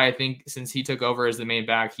Travis Dye, I think since he took over as the main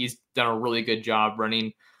back, he's done a really good job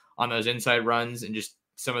running on those inside runs and just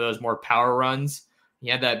some of those more power runs. He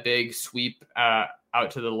had that big sweep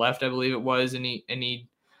out to the left, I believe it was, and he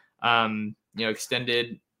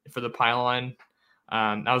extended for the pylon.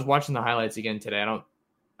 I was watching the highlights again today.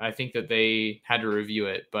 I think that they had to review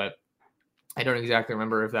it, but I don't exactly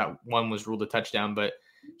remember if that one was ruled a touchdown, but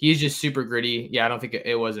he's just super gritty. Yeah, I don't think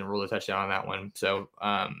it wasn't ruled a touchdown on that one. So,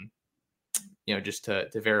 just to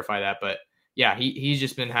verify that. But yeah, he's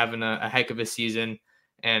just been having a heck of a season,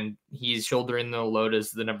 and he's shouldering the load as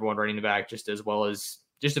the number 1 running back just about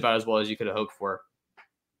as well as you could have hoped for.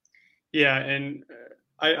 Yeah, and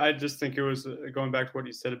I just think it was going back to what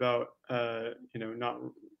you said about not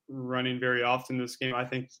running very often this game. I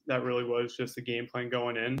think that really was just the game plan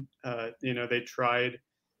going in. They tried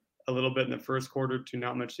a little bit in the first quarter to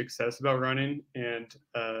not much success about running. And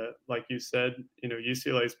like you said,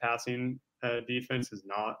 UCLA's passing defense is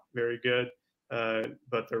not very good,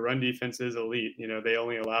 but their run defense is elite. They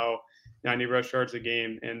only allow 90 rush yards a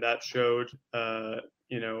game, and that showed,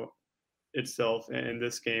 itself in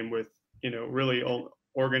this game with, really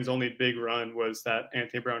Oregon's only big run was that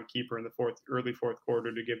Anthony Brown keeper in the early fourth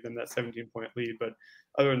quarter to give them that 17-point lead. But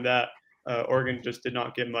other than that, Oregon just did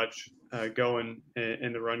not get much going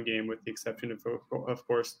in the run game, with the exception of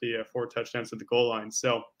course, the 4 touchdowns at the goal line.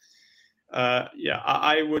 So,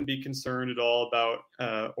 I wouldn't be concerned at all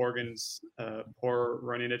about Oregon's poor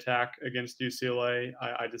running attack against UCLA.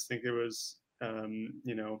 I just think it was,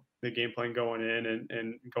 the game plan going in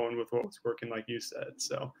and going with what was working, like you said.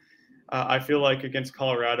 So I feel like against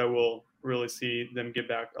Colorado, we'll really see them get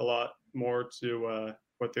back a lot more to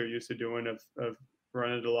what they're used to doing of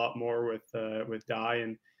running it a lot more with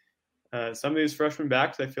Dye, and some of these freshman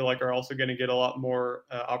backs I feel like are also going to get a lot more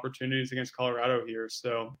opportunities against Colorado here.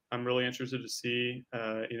 So I'm really interested to see,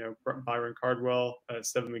 Byron Cardwell,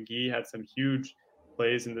 Stephen McGee had some huge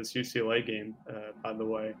plays in this UCLA game, by the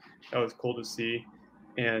way. That was cool to see.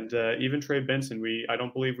 And even Trey Benson, I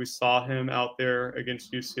don't believe we saw him out there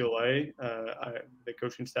against UCLA. The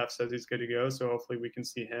coaching staff says he's good to go, so hopefully we can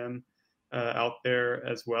see him out there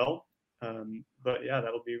as well. But yeah,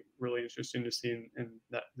 that'll be really interesting to see in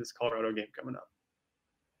this Colorado game coming up.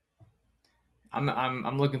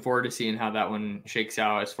 I'm looking forward to seeing how that one shakes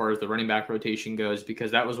out as far as the running back rotation goes,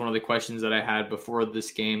 because that was one of the questions that I had before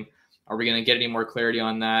this game. Are we going to get any more clarity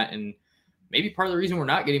on that? And maybe part of the reason we're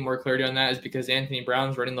not getting more clarity on that is because Anthony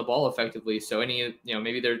Brown's running the ball effectively. So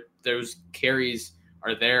maybe those carries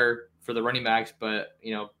are there for the running backs, but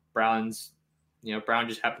Brown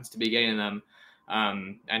just happens to be getting them.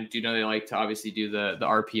 And do they like to obviously do the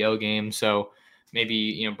RPO game. So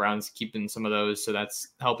maybe, Brown's keeping some of those. So that's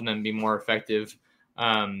helping them be more effective.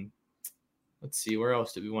 let's see, where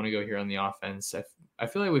else do we want to go here on the offense? I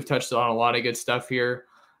feel like we've touched on a lot of good stuff here.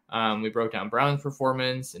 We broke down Brown's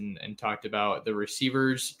performance and talked about the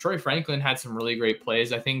receivers. Troy Franklin had some really great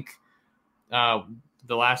plays. I think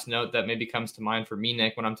the last note that maybe comes to mind for me,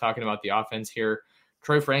 Nick, when I'm talking about the offense here,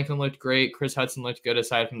 Troy Franklin looked great. Chris Hudson looked good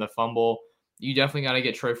aside from the fumble. You definitely got to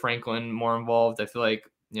get Troy Franklin more involved. I feel like,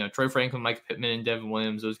 Troy Franklin, Mike Pittman, and Devin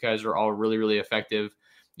Williams, those guys are all really, really effective.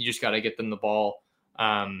 You just got to get them the ball.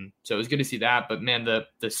 So it was good to see that. But, man,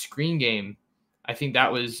 the screen game, I think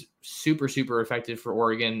that was super, super effective for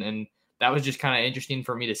Oregon. And that was just kind of interesting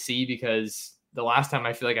for me to see because the last time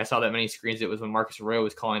I feel like I saw that many screens, it was when Marcus Arroyo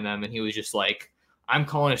was calling them. And he was just like, I'm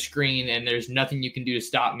calling a screen and there's nothing you can do to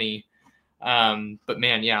stop me. But,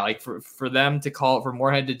 man, yeah, like for them to call it, for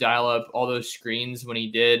Moorhead to dial up all those screens when he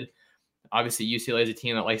did, obviously UCLA is a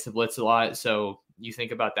team that likes to blitz a lot. So you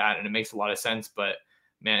think about that and it makes a lot of sense. But,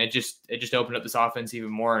 man, it just opened up this offense even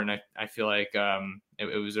more. And I feel like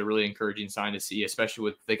it was a really encouraging sign to see, especially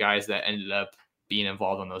with the guys that ended up being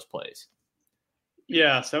involved on those plays.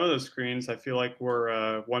 Yeah, some of those screens I feel like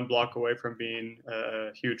were one block away from being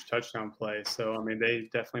a huge touchdown play. So, I mean, they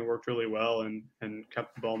definitely worked really well and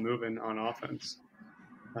kept the ball moving on offense.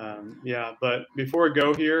 But before we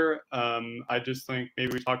go here, I just think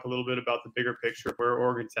maybe we talk a little bit about the bigger picture of where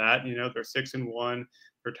Oregon's at. They're 6-1.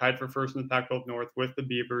 They're tied for first in the Pac-12 North with the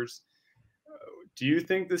Beavers. Do you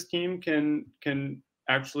think this team can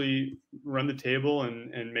actually run the table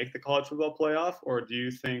and make the college football playoff, or do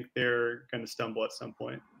you think they're going to stumble at some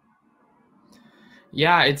point?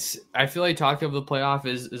 Yeah, I feel like talking of the playoff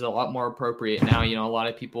is a lot more appropriate now. A lot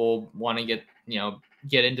of people want to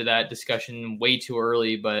get into that discussion way too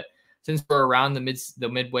early, but since we're around the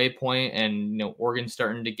midway point and Oregon's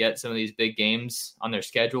starting to get some of these big games on their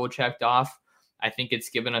schedule checked off, I think it's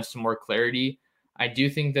given us some more clarity. I do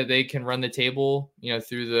think that they can run the table,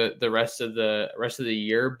 through the rest of the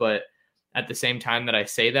year, but at the same time that I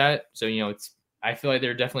say that, so I feel like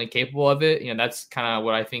they're definitely capable of it. That's kind of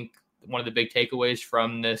what I think one of the big takeaways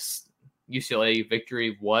from this UCLA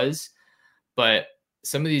victory was. But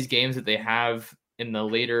some of these games that they have in the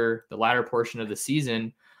latter portion of the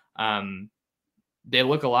season, they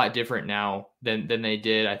look a lot different now than they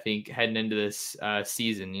did, I think, heading into this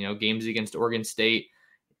season. Games against Oregon State,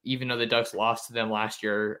 even though the Ducks lost to them last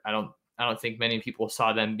year, I don't think many people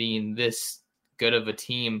saw them being this good of a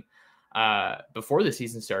team before the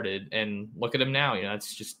season started. And look at them now.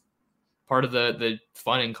 That's just part of the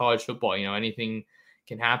fun in college football. Anything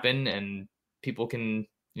can happen and people can,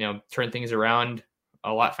 turn things around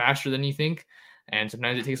a lot faster than you think. And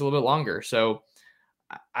sometimes it takes a little bit longer. So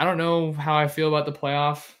I don't know how I feel about the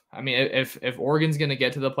playoff. I mean, if Oregon's going to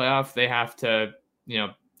get to the playoff, they have to,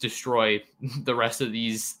 destroy the rest of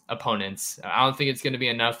these opponents. I don't think it's going to be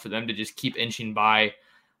enough for them to just keep inching by,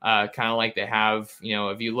 kind of like they have.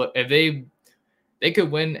 If they could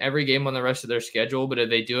win every game on the rest of their schedule, but if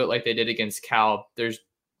they do it like they did against Cal, there's,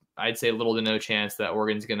 I'd say, little to no chance that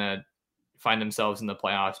Oregon's going to find themselves in the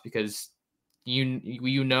playoffs because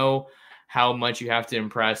you know how much you have to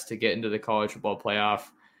impress to get into the college football playoff,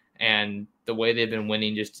 and the way they've been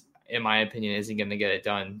winning, just in my opinion, isn't going to get it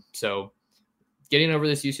done. So getting over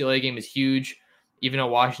this UCLA game is huge. Even though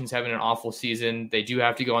Washington's having an awful season, they do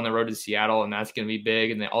have to go on the road to Seattle, and that's going to be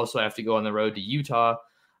big. And they also have to go on the road to Utah,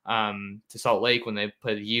 to Salt Lake when they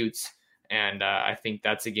play the Utes. And I think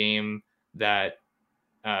that's a game that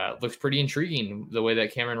looks pretty intriguing, the way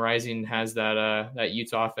that Cameron Rising has that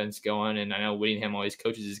Utes offense going. And I know Whittingham always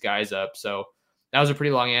coaches his guys up. So that was a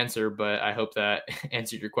pretty long answer, but I hope that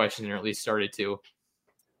answered your question, or at least started to.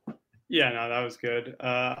 Yeah, no, that was good.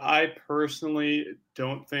 I personally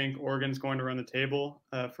don't think Oregon's going to run the table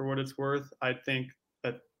for what it's worth. I think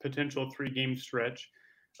a potential 3-game stretch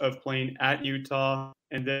of playing at Utah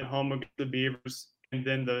and then home against the Beavers, and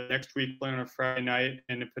then the next week playing on a Friday night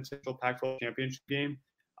and a potential Pac-12 championship game,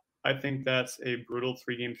 I think that's a brutal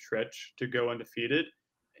 3-game stretch to go undefeated.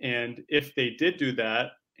 And if they did do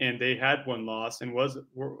that and they had one loss and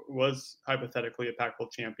was hypothetically a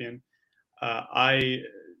Pac-12 champion, I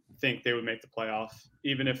think they would make the playoff.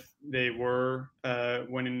 Even if they were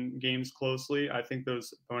winning games closely, I think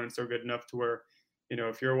those opponents are good enough to where,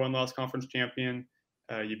 if you're a one-loss conference champion,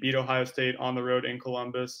 you beat Ohio State on the road in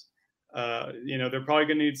Columbus, they're probably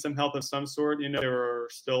going to need some help of some sort. There are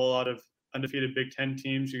still a lot of undefeated Big Ten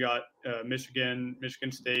teams. You got Michigan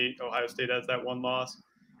State, Ohio State has that one loss.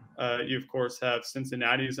 You, of course, have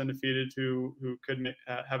Cincinnati is undefeated who could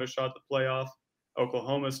have a shot at the playoff.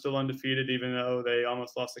 Oklahoma is still undefeated, even though they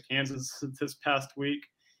almost lost to Kansas this past week.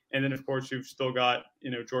 And then, of course, you've still got,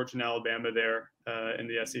 Georgia and Alabama there in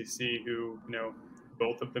the SEC who,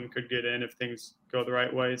 both of them could get in if things go the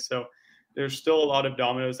right way. So there's still a lot of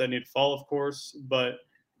dominoes that need to fall, of course, but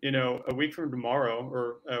a week from tomorrow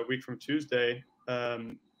or a week from Tuesday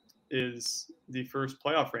is the first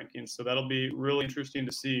playoff rankings. So that'll be really interesting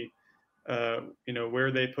to see,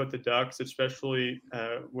 where they put the Ducks, especially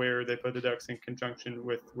where they put the Ducks in conjunction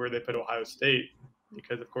with where they put Ohio State,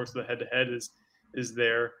 because of course the head-to-head is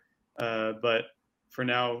there. But for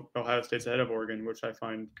now, Ohio State's ahead of Oregon, which I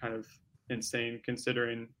find kind of insane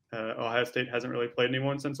considering Ohio State hasn't really played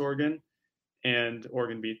anyone since Oregon, and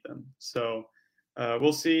Oregon beat them. So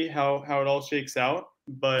we'll see how it all shakes out.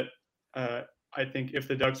 But I think if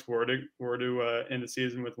the Ducks were to end the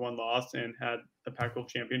season with one loss and had the Pac-12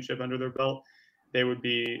 championship under their belt, they would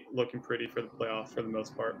be looking pretty for the playoff for the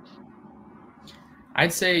most part.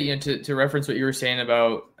 I'd say, to reference what you were saying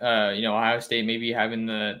about, Ohio State maybe having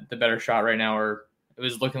the better shot right now, or it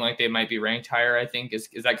was looking like they might be ranked higher, I think. Is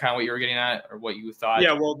that kind of what you were getting at, or what you thought?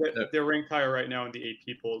 Yeah, well, they're ranked higher right now in the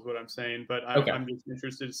AP poll is what I'm saying. But I'm just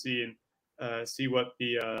interested to see what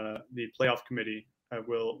the playoff committee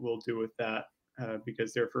will do with that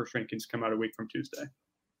because their first rankings come out a week from Tuesday.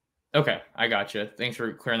 Okay, I gotcha. Thanks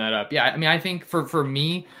for clearing that up. Yeah, I mean, I think for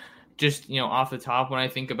me, just off the top, when I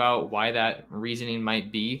think about why that reasoning might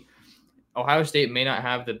be, Ohio State may not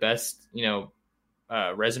have the best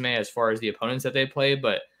resume as far as the opponents that they play,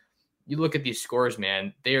 but you look at these scores,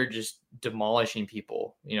 man, they are just demolishing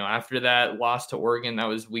people. After that loss to Oregon, that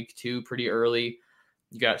was week 2, pretty early.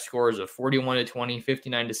 You got scores of 41-20,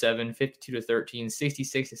 59-7, 52-13,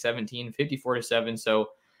 66-17, 54-7. So,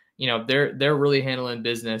 they're really handling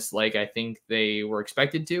business like I think they were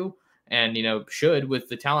expected to, and should, with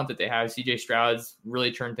the talent that they have. CJ Stroud's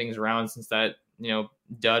really turned things around since that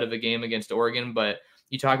dud of a game against Oregon. But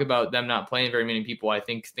you talk about them not playing very many people. I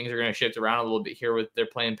think things are going to shift around a little bit here with they're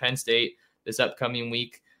playing Penn State this upcoming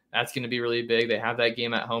week. That's going to be really big. They have that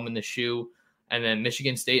game at home in the shoe. And then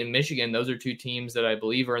Michigan State and Michigan, those are two teams that I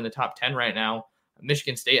believe are in the top 10 right now.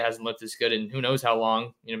 Michigan State hasn't looked as good in who knows how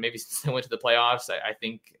long. Maybe since they went to the playoffs. I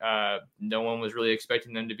think no one was really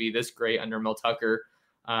expecting them to be this great under Mel Tucker,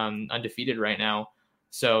 undefeated right now.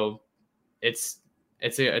 So it's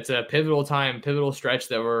a pivotal time, pivotal stretch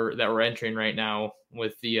that we're entering right now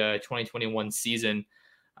with the 2021 season.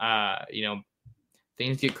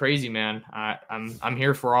 Things get crazy, man. I'm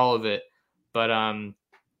here for all of it, but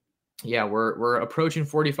yeah, we're approaching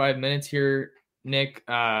 45 minutes here, Nick.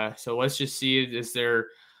 So let's just see,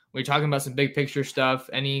 we're talking about some big picture stuff.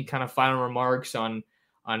 Any kind of final remarks on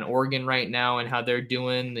Oregon right now and how they're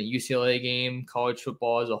doing, the UCLA game, college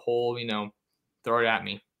football as a whole? Throw it at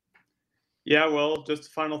me. Yeah, well, just a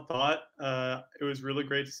final thought. It was really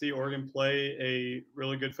great to see Oregon play a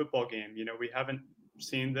really good football game. We haven't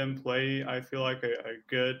seen them play, I feel like, a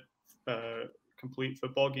good, complete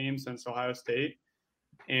football game since Ohio State.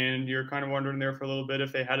 And you're kind of wondering there for a little bit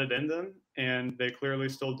if they had it in them, and they clearly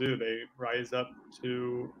still do. They rise up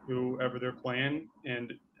to whoever they're playing.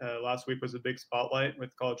 And last week was a big spotlight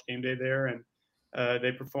with College Game Day there, and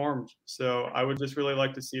they performed. So I would just really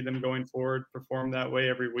like to see them going forward perform that way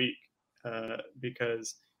every week.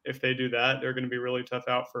 Because if they do that, they're going to be really tough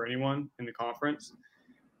out for anyone in the conference.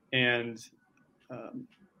 And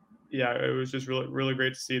it was just really, really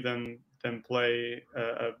great to see them play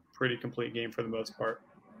a pretty complete game for the most part.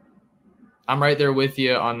 I'm right there with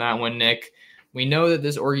you on that one, Nick. We know that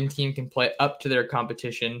this Oregon team can play up to their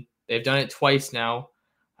competition. They've done it twice now.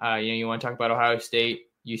 You want to talk about Ohio State,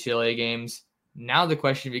 UCLA games. Now the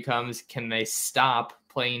question becomes, can they stop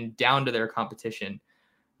playing down to their competition?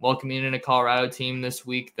 Welcoming in a Colorado team this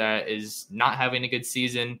week that is not having a good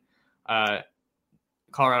season.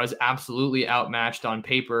 Colorado is absolutely outmatched on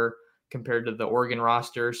paper compared to the Oregon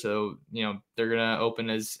roster. So, they're going to open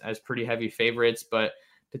as pretty heavy favorites. But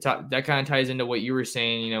that kind of ties into what you were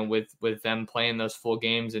saying, with them playing those full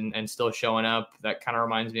games and still showing up. That kind of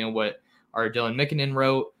reminds me of what our Dylan Mikkonen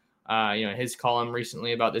wrote, his column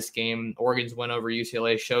recently about this game. Oregon's win over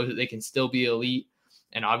UCLA shows that they can still be elite.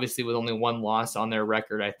 And obviously with only one loss on their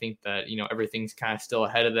record, I think that, everything's kind of still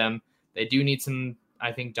ahead of them. They do need some,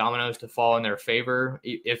 I think, dominoes to fall in their favor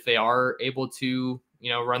if they are able to,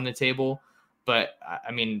 run the table. But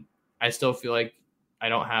I mean, I still feel like I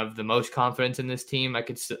don't have the most confidence in this team.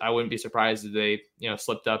 I wouldn't be surprised if they,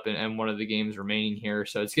 slipped up in one of the games remaining here.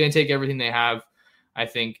 So it's going to take everything they have, I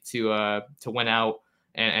think, to win out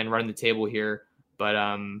and run the table here. But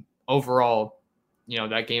overall,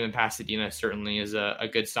 that game in Pasadena certainly is a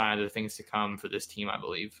good sign of the things to come for this team, I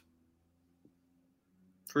believe.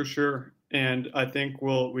 For sure. And I think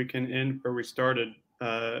we can end where we started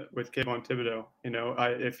with Kayvon Thibodeaux.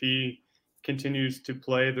 If he continues to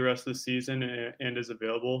play the rest of the season and is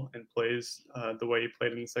available and plays the way he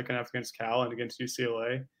played in the second half against Cal and against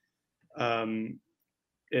UCLA,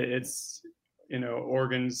 it's,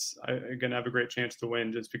 Oregon's going to have a great chance to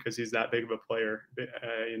win just because he's that big of a player.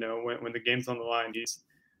 When the game's on the line, he's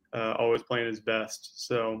always playing his best.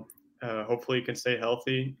 So hopefully he can stay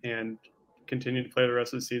healthy and continue to play the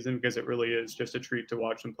rest of the season, because it really is just a treat to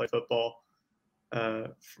watch him play football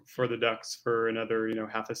for the Ducks for another,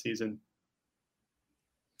 half a season.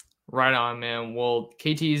 Right on, man. Well,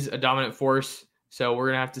 KT's a dominant force, so we're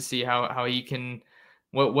going to have to see how he can,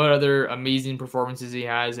 what other amazing performances he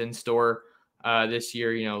has in store this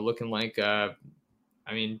year, looking like,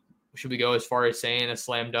 should we go as far as saying a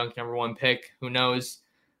slam dunk #1 pick? Who knows?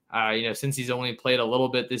 Since he's only played a little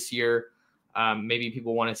bit this year, maybe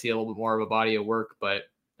people want to see a little bit more of a body of work. But,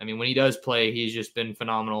 when he does play, he's just been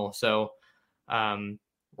phenomenal. So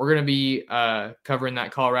we're going to be covering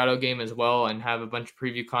that Colorado game as well and have a bunch of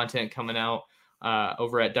preview content coming out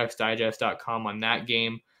over at ducksdigest.com on that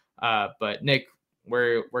game. But, Nick,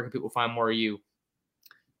 where can people find more of you?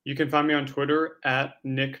 You can find me on Twitter at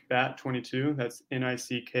NickBat22. That's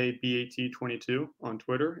NickBat22 on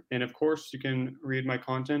Twitter. And of course, you can read my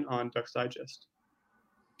content on Ducks Digest.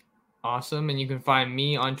 Awesome. And you can find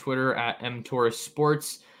me on Twitter at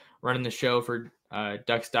mtorresports, running the show for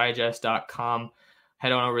ducksdigest.com.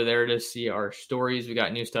 Head on over there to see our stories. We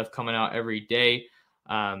got new stuff coming out every day.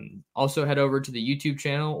 Also head over to the YouTube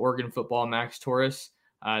channel, Oregon Football Max Torres.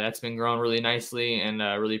 That's been growing really nicely, and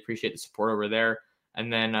really appreciate the support over there.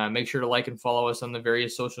 And then make sure to like and follow us on the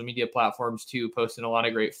various social media platforms too, posting a lot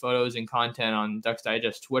of great photos and content on Ducks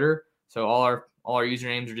Digest Twitter. So all our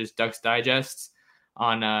usernames are just Ducks Digests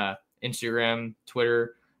on Instagram,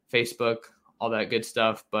 Twitter, Facebook, all that good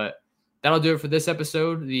stuff. But that'll do it for this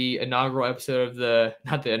episode, the inaugural episode of the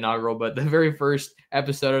very first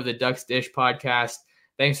episode of the Ducks Dish podcast.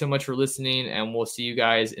 Thanks so much for listening, and we'll see you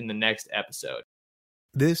guys in the next episode.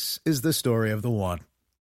 This is the story of the one.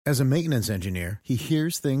 As a maintenance engineer, he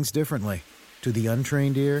hears things differently. To the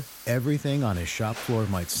untrained ear, everything on his shop floor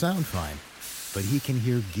might sound fine, but he can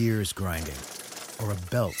hear gears grinding or a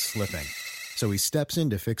belt slipping. So he steps in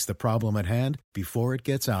to fix the problem at hand before it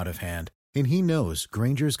gets out of hand. And he knows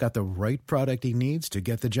Grainger's got the right product he needs to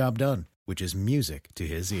get the job done, which is music to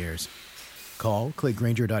his ears. Call, click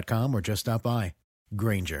Grainger.com, or just stop by.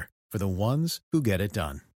 Grainger, for the ones who get it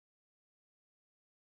done.